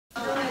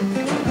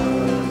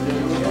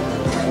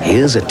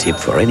Here's a tip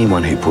for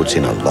anyone who puts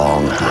in a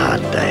long,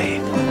 hard day.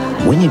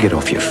 When you get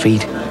off your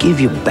feet,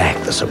 give your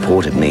back the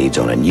support it needs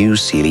on a new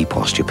Sealy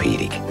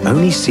Posturepedic.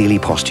 Only Sealy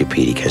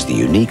Posturepedic has the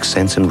unique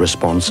sense and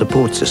respond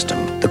support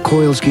system. The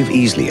coils give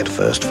easily at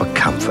first for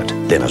comfort.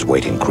 Then as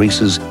weight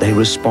increases, they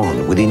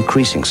respond with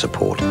increasing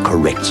support,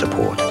 correct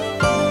support.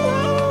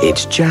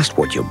 It's just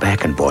what your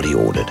back and body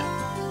ordered.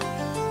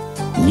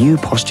 New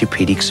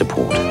Posturepedic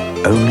support,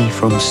 only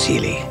from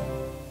Sealy.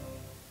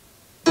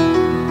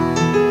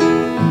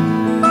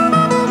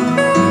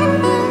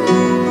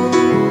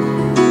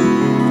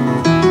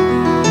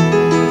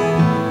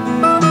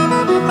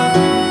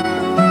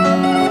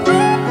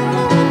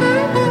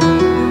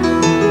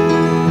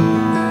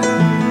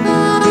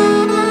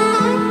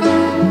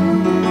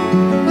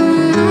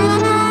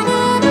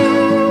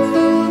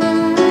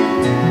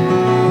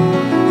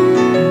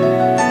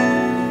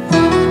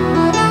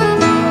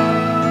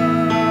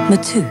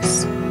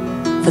 Mateus,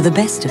 for the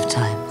best of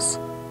times.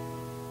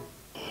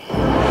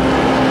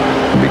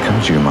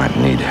 Because you might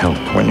need help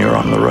when you're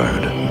on the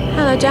road.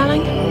 Hello,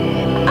 darling.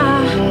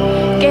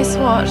 Guess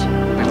what?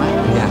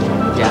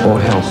 Or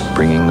help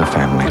bringing the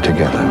family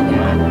together.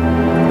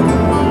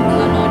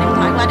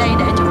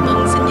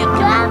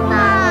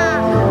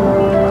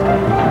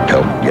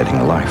 Help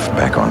getting life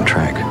back on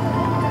track.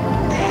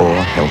 Or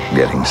help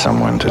getting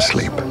someone to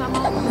sleep.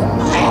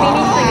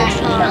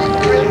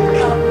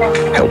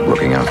 Help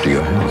looking after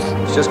your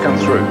health. It's just come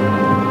through.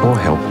 Or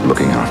help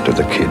looking after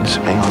the kids.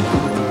 Hang on.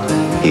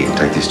 Here,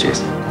 take this,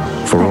 Jess.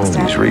 For all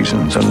these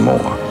reasons and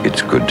more,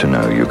 it's good to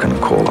know you can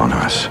call on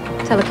us.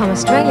 Telecom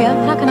Australia,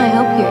 how can I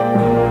help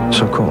you?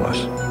 So call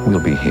us.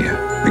 We'll be here.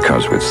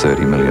 Because with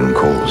 30 million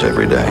calls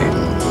every day,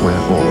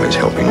 we're always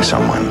helping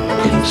someone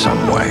in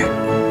some way.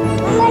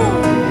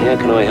 How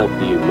can I help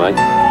you, mate?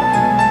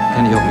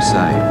 Can you help me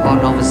say? On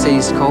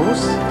overseas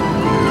calls?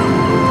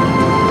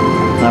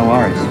 No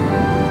worries.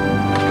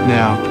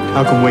 Now,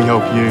 how can we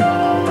help you?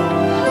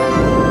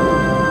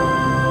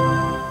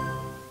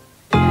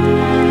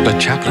 The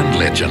Chaplin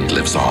legend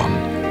lives on,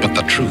 but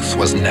the truth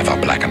was never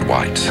black and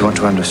white. If you want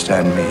to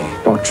understand me,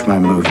 watch my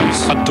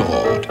movies.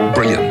 Adored,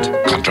 brilliant,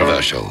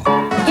 controversial.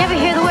 You ever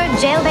hear the word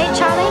jailbait,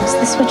 Charlie? Is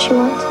this what you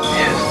want?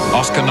 Yes.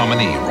 Oscar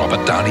nominee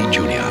Robert Downey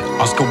Jr.,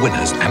 Oscar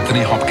winners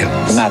Anthony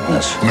Hopkins,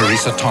 Madness.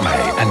 Marisa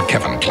Tomei and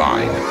Kevin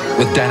Kline,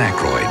 with Dan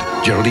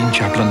Aykroyd, Geraldine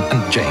Chaplin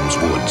and James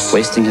Woods.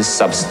 Wasting his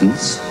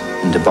substance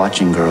and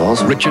debauching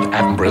girls. Richard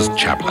Attenborough's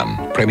Chaplin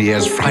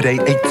premieres Friday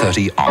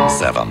 8:30 on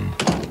 7.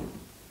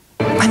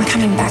 I'm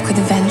coming back with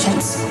a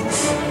vengeance.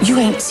 You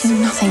ain't seen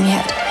nothing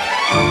yet.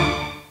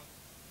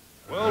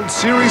 World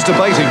Series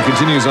debating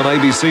continues on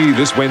ABC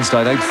this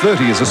Wednesday at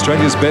 8:30 as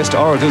Australia's best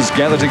orators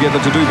gather together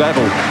to do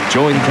battle.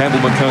 Join Campbell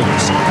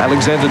McComas,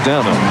 Alexander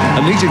Downer,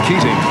 Anita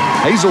Keating,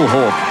 Hazel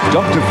Hawke,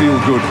 Dr.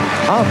 Feelgood,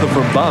 Arthur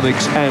from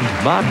Barmix and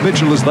Mark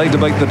Mitchell as they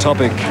debate the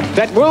topic.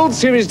 That World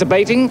Series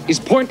debating is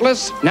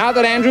pointless now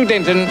that Andrew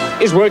Denton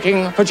is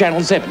working for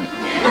Channel 7.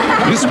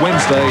 This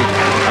Wednesday,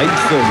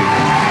 8:30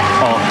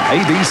 on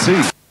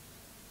ABC.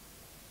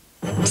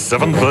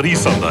 7:30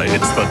 Sunday,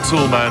 it's the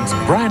Toolman's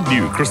brand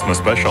new Christmas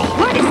special.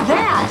 What is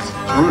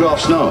that?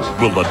 Rudolph's nose.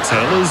 Will the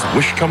tailor's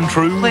wish come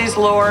true? Please,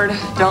 Lord,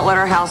 don't let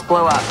our house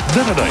blow up.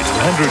 Then at 8,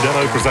 Andrew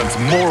Dano presents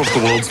more of the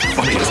world's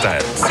funniest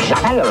ads.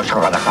 Hello,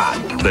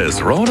 Rutherford.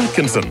 There's Rowan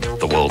Atkinson,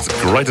 the world's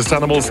greatest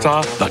animal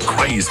star, the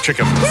Crazed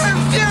Chickens. We're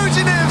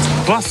fugitives!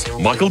 Plus,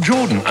 Michael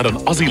Jordan and an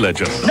Aussie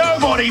legend.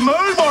 Nobody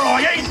move or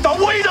I eat the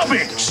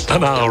Weetabix!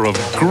 An hour of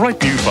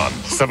great new fun.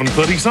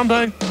 7:30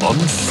 Sunday on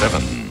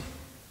 7.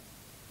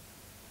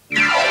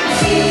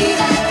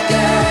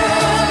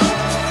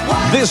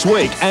 This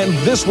week and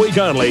this week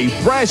only,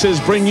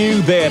 Brashs bring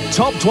you their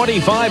top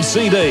 25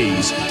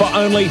 CDs for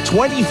only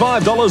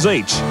 $25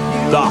 each.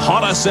 The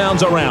hottest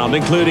sounds around,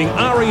 including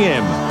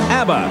R.E.M.,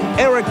 ABBA,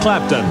 Eric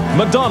Clapton,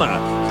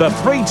 Madonna, The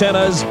Three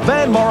Tenors,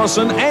 Van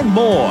Morrison and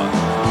more.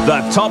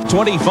 The top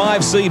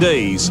 25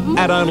 CDs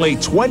at only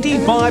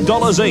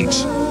 $25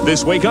 each.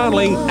 This week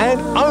only and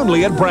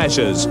only at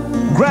Brashs.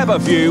 Grab a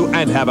few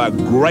and have a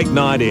great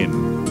night in.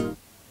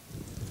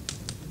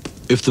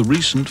 If the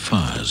recent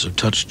fires have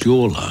touched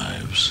your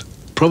lives,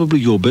 probably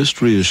your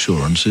best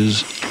reassurance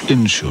is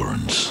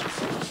insurance.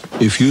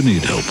 If you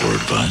need help or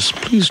advice,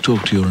 please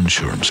talk to your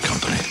insurance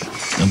company,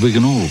 and we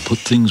can all put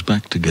things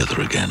back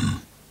together again.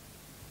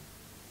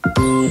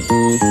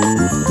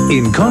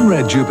 In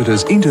Conrad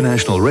Jupiters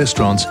International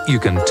Restaurants, you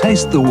can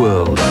taste the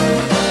world.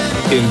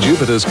 In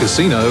Jupiter's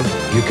Casino,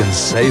 you can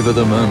savor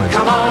the moment.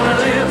 Come on and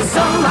live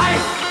some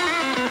life!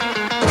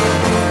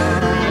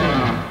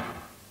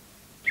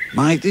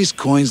 Mate, this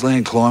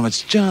Queensland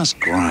climate's just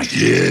great.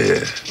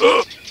 Yeah.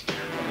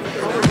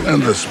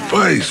 And the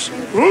space.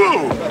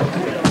 Ooh.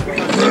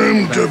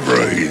 Room to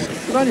breathe.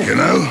 You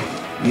know?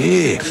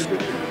 Yeah.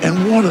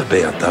 And what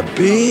about the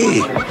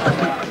beer?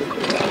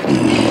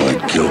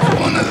 I'd kill for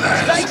one of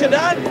those. Thanks,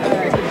 Dad.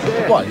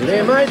 What, you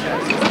there, mate?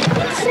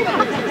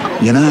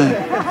 You know,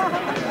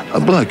 a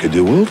bloke could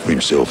do well for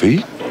himself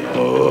here.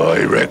 Oh,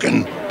 I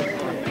reckon.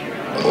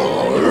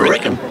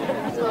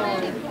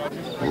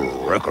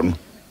 Reckon.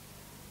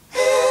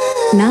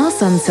 Now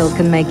SunSilk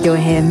can make your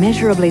hair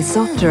measurably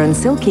softer and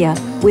silkier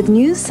with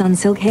new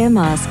SunSilk Hair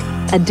Mask,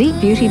 a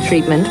deep beauty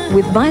treatment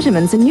with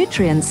vitamins and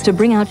nutrients to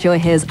bring out your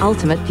hair's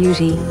ultimate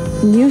beauty.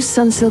 New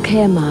SunSilk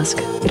Hair Mask.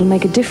 It'll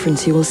make a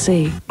difference, you will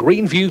see.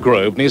 Greenview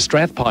Grove near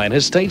Strathpine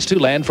has Stage 2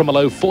 land from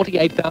below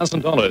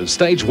 $48,000.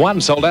 Stage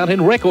 1 sold out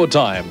in record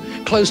time.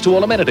 Close to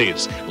all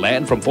amenities.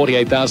 Land from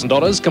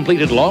 $48,000,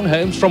 completed long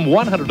homes from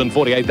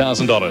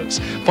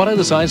 $148,000. Follow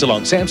the signs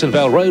along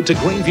Samsonvale Road to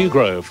Greenview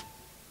Grove.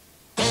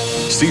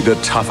 See the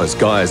toughest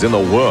guys in the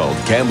world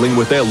gambling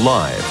with their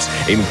lives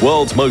in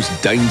World's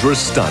Most Dangerous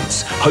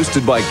Stunts,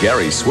 hosted by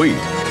Gary Sweet.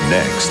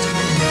 Next.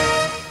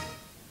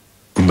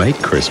 Make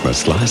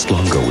Christmas last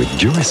longer with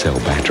Duracell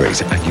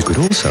batteries, and you could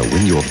also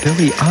win your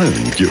very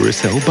own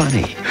Duracell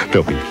bunny.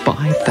 There'll be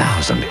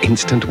 5,000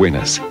 instant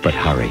winners. But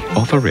hurry,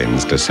 offer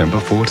ends December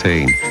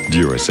 14.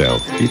 Duracell,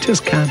 you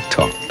just can't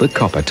top the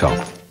copper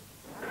top.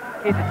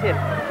 Here's a tip.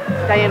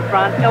 Stay in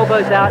front,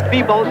 elbows out,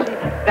 be bolshy.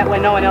 That way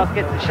no one else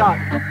gets the shot.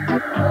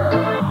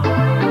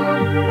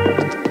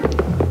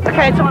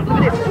 Okay, it's on. Look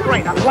at this. It's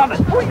great. I love it.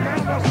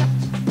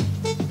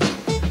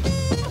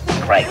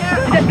 Great.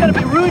 You just gotta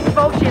be rude and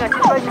bolshy and I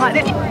just raise my...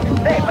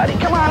 Hey, buddy,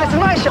 come on. It's a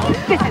nice shot.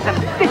 This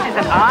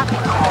isn't art.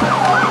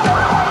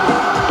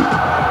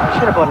 I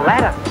should have bought a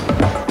ladder.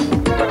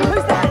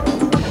 Who's that?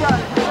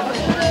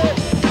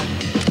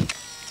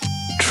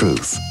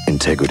 Truth,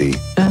 integrity,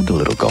 and a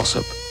little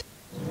gossip.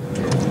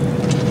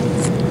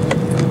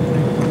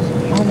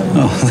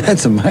 Oh,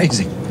 that's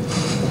amazing.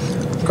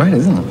 Great,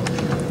 isn't it?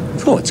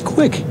 Oh, it's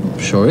quick.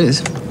 Sure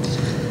is.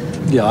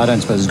 Yeah, I don't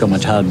suppose it's got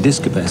much hard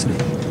disk capacity.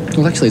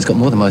 Well, actually, it's got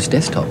more than most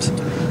desktops.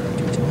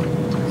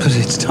 But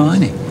it's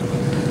tiny.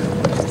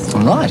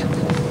 I'm right.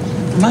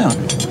 May I?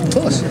 Of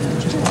course.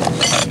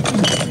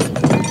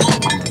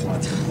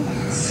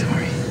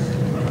 Sorry.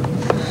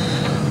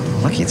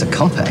 Lucky it's a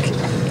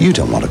Compaq. You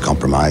don't want a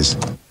compromise.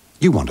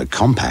 You want a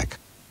Compaq.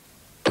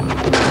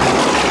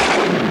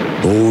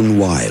 Born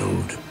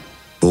wild.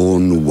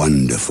 Born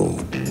wonderful.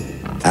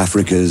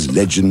 Africa's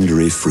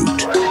legendary fruit.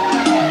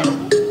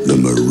 The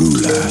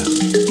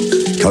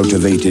Amarula.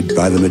 Cultivated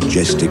by the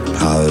majestic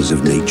powers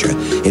of nature,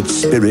 its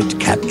spirit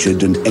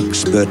captured and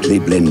expertly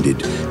blended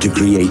to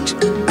create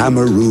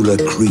Amarula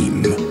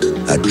Cream,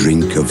 a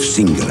drink of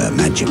singular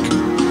magic.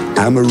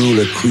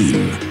 Amarula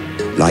Cream,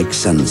 like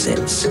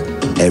sunsets,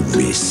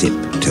 every sip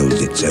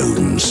tells its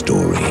own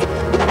story.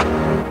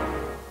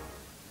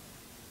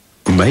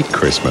 Make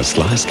Christmas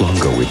last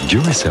longer with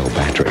Duracell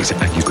batteries,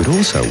 and you could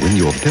also win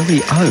your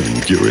very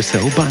own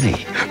Duracell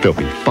bunny. There'll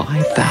be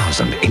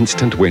 5,000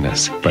 instant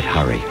winners. But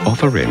hurry,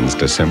 offer ends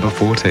December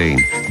 14.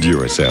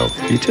 Duracell,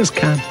 you just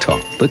can't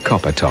top the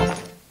copper top.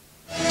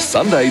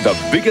 Sunday, the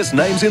biggest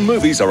names in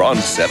movies are on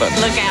 7.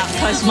 Look out,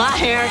 because my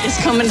hair is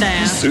coming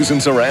down. Susan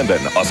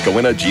Sarandon, Oscar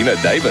winner Gina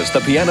Davis,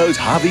 The Piano's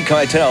Harvey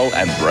Keitel,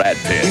 and Brad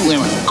Pitt. You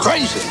women are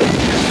crazy.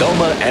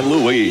 Thelma and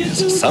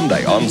Louise,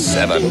 Sunday on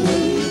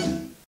 7.